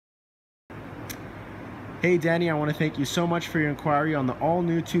Hey Danny, I want to thank you so much for your inquiry on the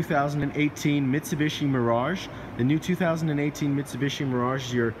all-new 2018 Mitsubishi Mirage. The new 2018 Mitsubishi Mirage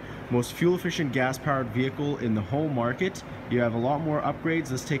is your most fuel-efficient gas-powered vehicle in the whole market. You have a lot more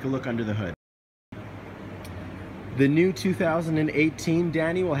upgrades. Let's take a look under the hood. The new 2018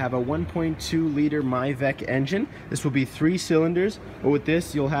 Danny will have a 1.2 liter MyVec engine. This will be 3 cylinders, but with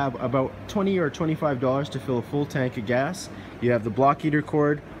this you'll have about $20 or $25 to fill a full tank of gas. You have the block heater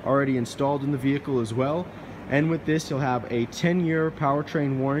cord already installed in the vehicle as well. And with this you'll have a 10-year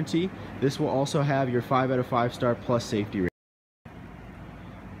powertrain warranty. This will also have your 5 out of 5 star plus safety rating.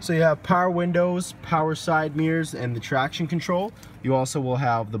 So you have power windows, power side mirrors, and the traction control. You also will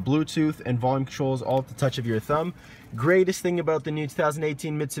have the Bluetooth and volume controls all at the touch of your thumb. Greatest thing about the new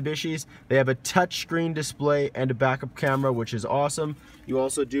 2018 Mitsubishis, they have a touchscreen display and a backup camera, which is awesome. You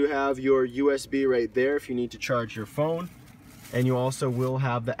also do have your USB right there if you need to charge your phone. And you also will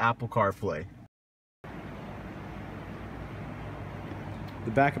have the Apple CarPlay.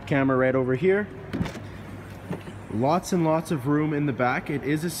 The backup camera right over here. Lots and lots of room in the back. It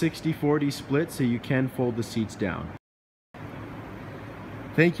is a 60-40 split, so you can fold the seats down.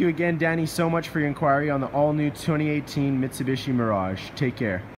 Thank you again, Danny, so much for your inquiry on the all-new 2018 Mitsubishi Mirage. Take care.